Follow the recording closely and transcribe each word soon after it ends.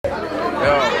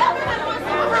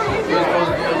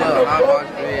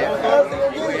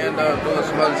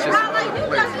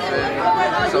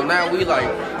now we like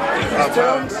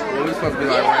uptown. When we supposed to be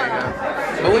like right now.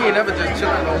 But we ain't never just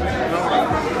chilling though, you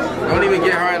know? Don't even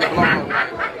get her in the vlog.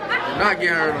 Like, not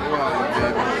get her in the vlog,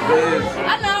 baby. Please. I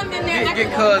know I'm in there.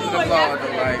 Get cuz in the vlog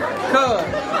though, like, cuz.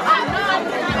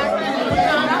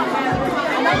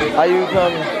 How you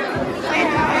coming?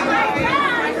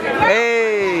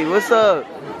 Hey, what's up?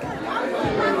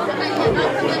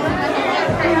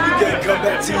 You can't come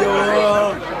back to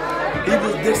your he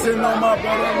was dissing on my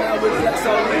brother now with that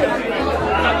song.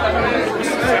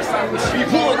 He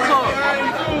pulled a car.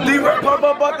 D-Repo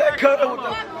about that cut. I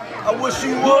wish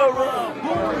you were around.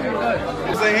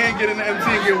 Say he ain't get in the MT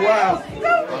and get wild.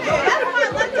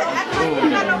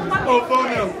 Oh, phone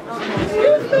now.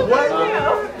 What?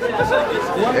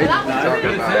 They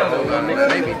talking about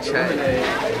maybe chat.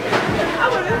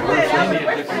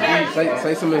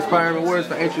 Say some inspiring words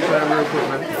for entry time real quick,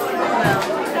 man.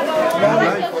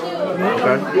 Okay.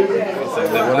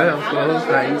 What else?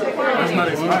 That's not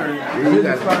inspiring. You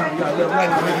got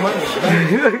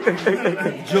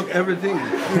Joke everything.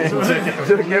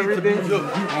 Joke everything?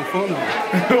 On phone now.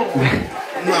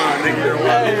 Nah, nigga, you're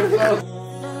wild.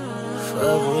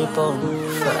 Forever, Repo,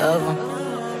 forever.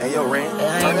 Hey, yo, Ren. Hey, I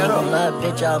ain't even gonna lie,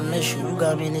 bitch, I'll miss you. You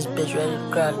got me in this bitch ready to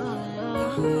cry.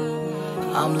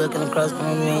 I'm looking across the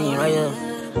room, right here.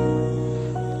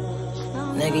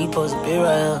 Nigga, you supposed to be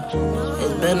right here.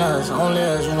 It's been us, only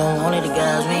us, you know, only the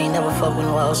guys. We ain't never fuck with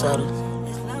no outsiders.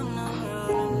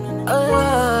 Oh,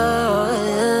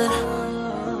 yeah.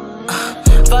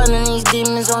 Fighting these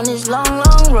demons on this long,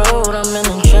 long road. I'm in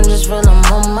the trenches, feel I'm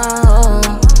on my own.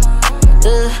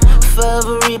 Yeah.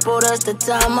 Forever Repo, that's the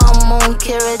time I'm on.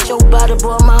 Care at your body,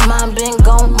 boy, my mind been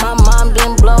gone, my mind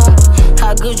been blown.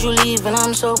 How could you leave when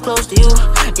I'm so close to you?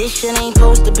 This shit ain't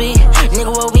supposed to be,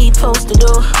 nigga, what we supposed to do?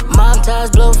 Mob ties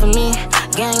blow for me,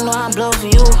 gang know I blow for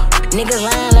you. Niggas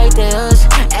lying like they us,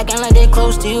 acting like they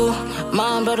close to you.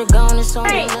 Mom, brother gone, it's on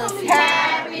the left.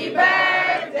 Happy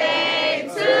birthday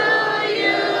to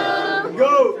you.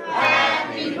 Go.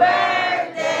 Happy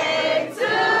birthday to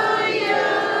you.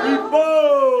 Repo.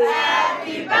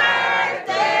 Happy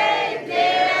birthday,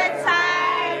 dear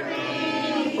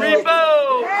Tyree. Repo!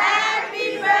 Happy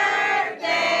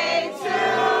birthday to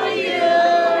you.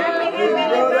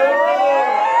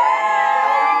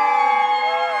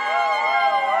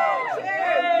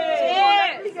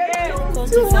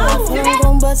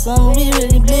 I'm but some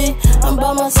really bleed. I'm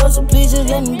by myself, so please just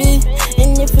let me be.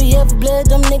 And if we ever bled,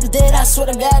 them niggas dead, I swear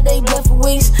to God, they bled for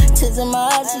weeks. Tears in my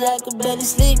eyes, see I could barely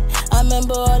sleep. I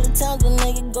remember all the times when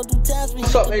niggas go through times.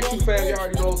 What's up, HQ fam? You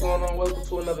already know what's going on. Welcome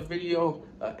to another video.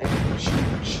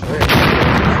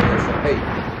 Hey,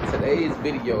 today's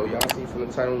video, y'all see from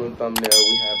the title and thumbnail,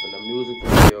 we having a music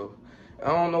video. I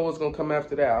don't know what's gonna come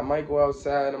after that. I might go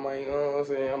outside, I might, you know what I'm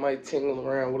saying, I might tingle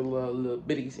around with a little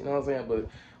bitties, you know what I'm saying? But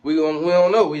we don't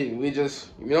know. We just,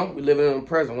 you know, we living in the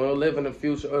present. We don't live in the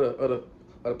future or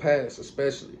the past,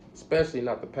 especially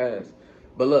not the past.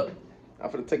 But look,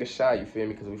 I'm finna take a shot, you feel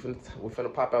me? Because we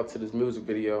finna pop out to this music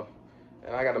video,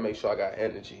 and I gotta make sure I got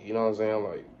energy. You know what I'm saying?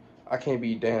 Like, I can't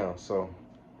be down, so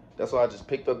that's why I just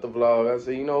picked up the vlog. I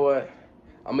said, you know what?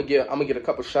 I'm gonna get a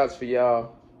couple shots for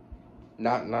y'all.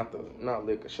 Not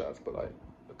liquor shots, but like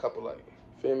a couple, like,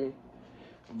 feel me?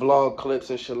 Vlog clips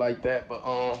and shit like that. But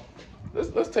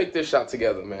let's take this shot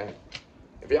together, man.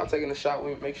 If y'all taking a shot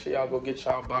with me, make sure y'all go get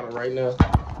y'all bottle right now,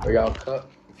 or y'all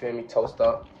cup. You feel me? Toast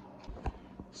up.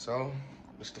 So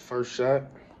this the first shot.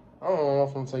 I don't know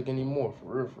if I'm taking any more for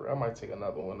real. I might take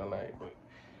another one tonight, but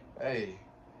hey,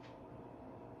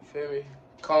 you feel me?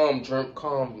 Calm drip.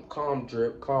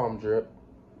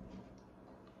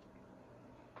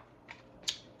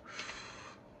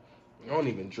 I don't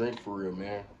even drink for real,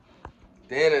 man.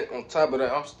 Then on top of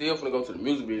that, I'm still finna go to the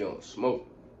music video and smoke.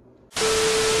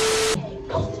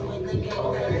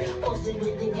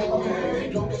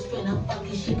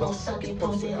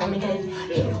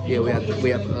 Yeah, we have the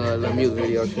music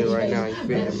video shit right now, you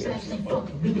feel me?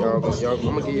 Y'all, I'm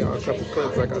gonna give y'all a couple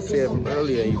clips like I said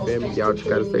earlier, you feel me? Y'all just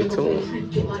gotta stay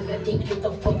tuned.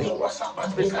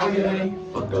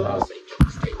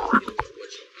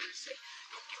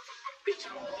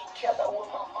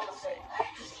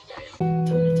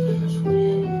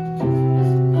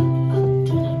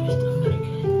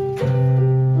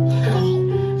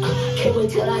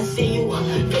 Till I see you,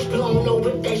 bitch blown over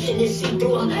that shit is see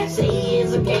through. Say he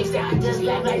is a gangster, I just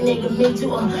laugh like nigga me too.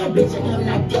 Bitch, and I'm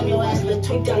not damn your ass, little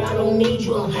tweak that I don't need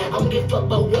you. I don't give a fuck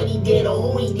about what he did or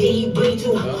who he did, he bleed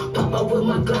to. Pop out with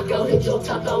my Glock out, hit your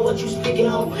top out, what you speaking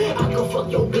on? I can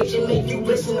fuck your bitch and make you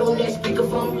listen on that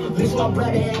speakerphone. Bitch, my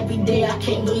brother every day, I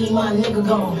can't believe my nigga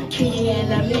gone. Kitty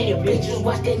and I made it, bitches,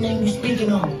 watch that name you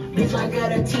speaking on. Bitch, I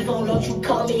got a T-phone, don't you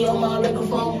call me on my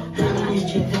microphone.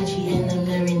 It's Da Vinci and the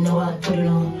Mary, know I put it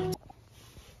on.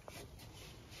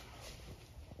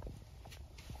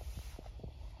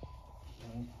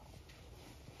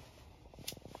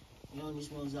 You know, this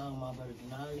one's out, my brother.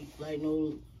 Not like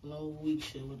no weak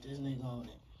shit with this nigga on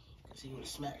it. Cause he would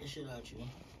smack the shit out you.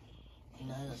 You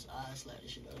know, I slap the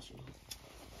shit out you.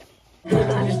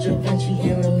 It's Da Vinci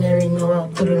and the Mary, know I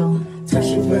put it on. Touch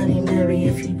your Bloody Mary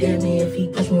if you dare me, if he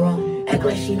push me wrong. Act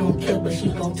like she don't care, but she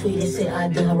gon' tweet and say I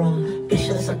did her wrong. Bitch,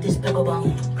 let's suck this pepper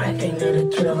bomb. Crack ain't let a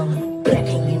killer on. Black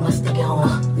ain't leave my sticky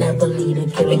home. Never leave a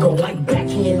killer. It go like back,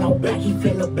 he ain't no black, he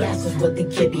finna blast us with the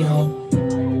kid be home.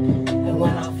 And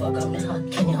when I fuck, I'm in her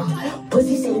Kenya.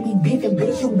 Pussy say we beefing,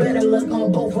 bitch, you better look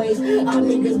on both ways. Our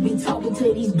niggas be talking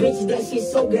to these bitches, that shit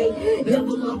so gay. Never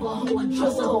love a hoe, I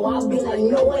trust a hoe, I'll be like,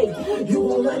 no way. You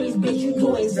gon' love this bitch, you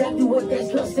do exactly what that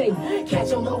slut say.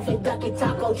 Catch him off and duck a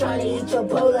taco, tryna eat your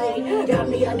pole. Got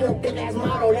me a little thick ass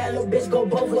model, that little bitch go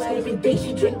both ways. If you think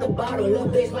she drink the bottle, little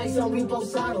bitch like some Repo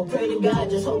Sado. Pray to God,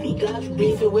 just hope he got you.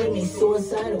 Beefing with me,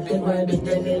 suicidal. Big rabbit,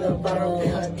 that nigga bottle.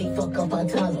 And her dick fuck up her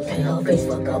tonsils, and her face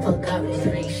fuck up her garbage.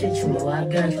 It ain't shit, you know I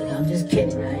got you. I'm just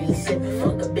kidding, I ain't sipping.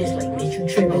 Fuck a bitch like bitch, you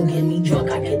trippin'. Get me drunk,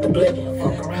 I get the blickin'.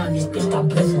 Fuck around, this bitch stop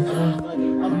blitzing.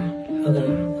 Okay.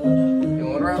 You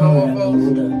want to round no more, folks?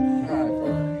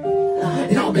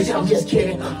 No, bitch, I'm just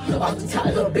kidding. Off the top,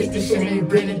 little bitch, this shit ain't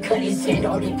bringing. Cut his hand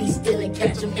on if he stealing,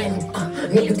 catch him in.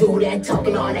 Nigga do that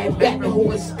talking on that back, and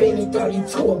who is spinning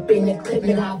 32 up in the clip,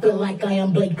 nigga, I feel like I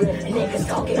am Blake Griffin. Niggas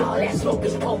talking all that slow,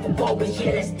 bitch, pump for ball, bitch,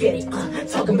 yeah, let's get it.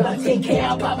 Talking about 10K,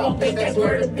 I'll pop my bitch, that's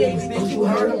where the things. Bitch, you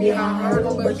heard him, yeah, I heard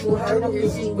him, but you heard him,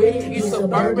 is he with it? You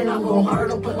suburban, I'm gon'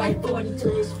 hurt him, put like 40 to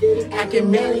his 50.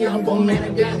 Acting manly, I'm gon' man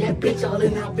it down, that bitch all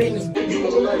in our business. You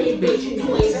gon' love this bitch, you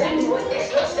do exactly what that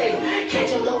slut say. Catch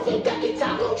him low and duck it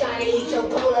taco, tryna eat your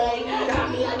pole.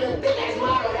 Got me under big ass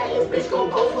model, that little bitch gon'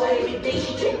 go for everything.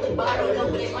 She drink the bottle, little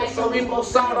bitch like some Repo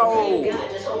Sado.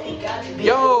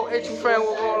 Yo, HU fan,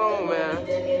 what's going on,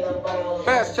 man?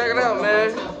 Fast, check it out,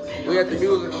 man. We at the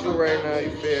music shoot right now,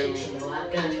 you feel me?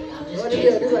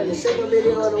 This is like the second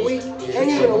video of the week.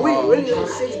 Ain't even a week, really like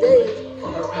 6 days.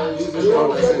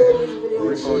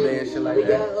 Repo Day and shit like We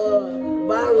that. got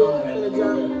Viral in the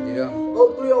drop. Yeah.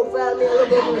 0305, man,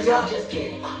 look up in the drop. You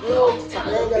know, I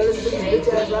ain't gotta listen to these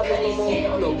bitch ass rappers no more. You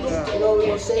know, we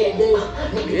gonna say it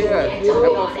today. Yeah, that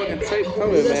motherfucking tape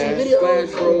coming, man.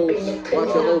 Splash Rolls,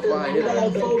 watch your lo-fi. We got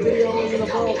like 4 videos in the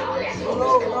phone. You know,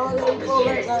 all Repo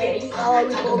rap, like, all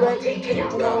Repo rap. You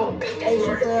know,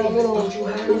 HU fam, you know,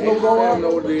 we gonna go up. Know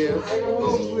what it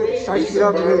is. How you get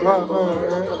out the hip hop, man?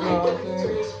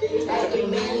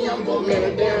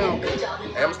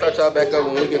 I'm gonna start y'all back up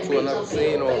when we get to another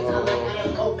scene on.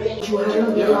 You heard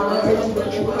him, but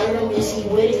you heard him, is he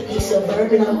with it? He's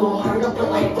suburban, I'm gon' hurt him, put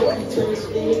like 40 to his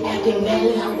 50. Acting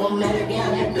manly, I'm gon' man it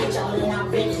down, that bitch all in our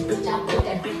business. Bitch, I put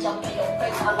that bitch up in your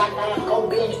face, I like I am go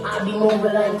Benny. I be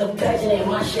moving like the president,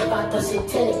 my ship out the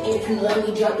satanic. If you let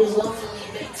me drop his love for me,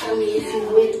 bitch, tell me if you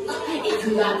with it. If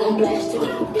you not gon' blast it,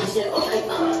 bitch, said, okay,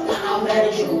 I'm mad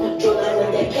at you. Drilling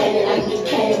with that cannon, I need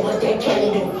cannon, what that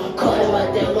cannon do? Call him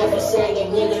out there, low for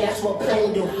sagging, nigga, that's what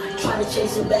plan do. Try to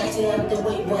chase him back to have to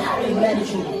wait, but how they mad at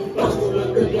you? Posted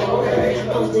with the game on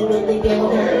her, posted with the game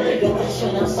on her. Yo, I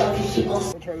shut up, sorry, she gon'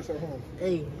 Try this at home.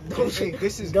 Hey,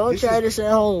 Don't try this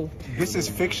at home. This is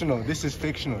fictional. This is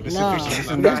fictional. This Nah, is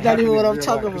fictional. that's not even what I'm happening in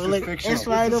talking real about. life. Like, This is it's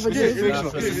right over This is there.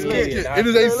 fictional. This is a skit. It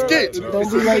is a skit. Don't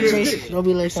be like Jason. Don't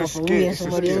be like Papa. We and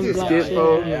somebody else. It's a block skit, shit.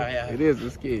 bro. It is a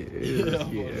skit. It is a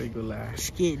skit. I ain't gonna lie.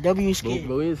 Skit. W skit.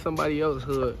 But we in somebody else's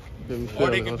hood. Or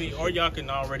they could be, or y'all can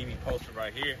already be posted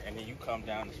right here, and then you come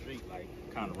down the street like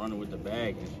kind of running with the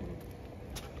bag and shit.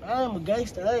 I am a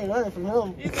gangster. I ain't running from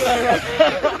him.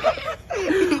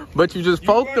 But you just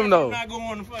poked him though. Not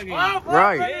going to fucking.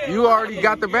 Right. You already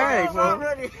got the bag, bro.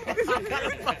 Ready. I got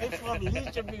to fight for me.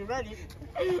 He should be ready.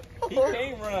 He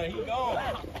can't run. He gone.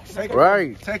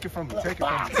 Right. Take it from me. Take it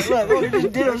from me. Look, you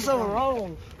just did him something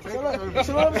wrong. So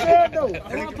what I'm saying though,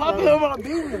 I'm not popping him, I'm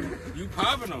beating him. You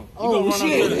popping him. You Oh, gonna run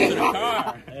shit. up to the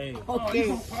car. Hey. Okay.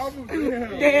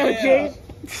 Damn, Jay.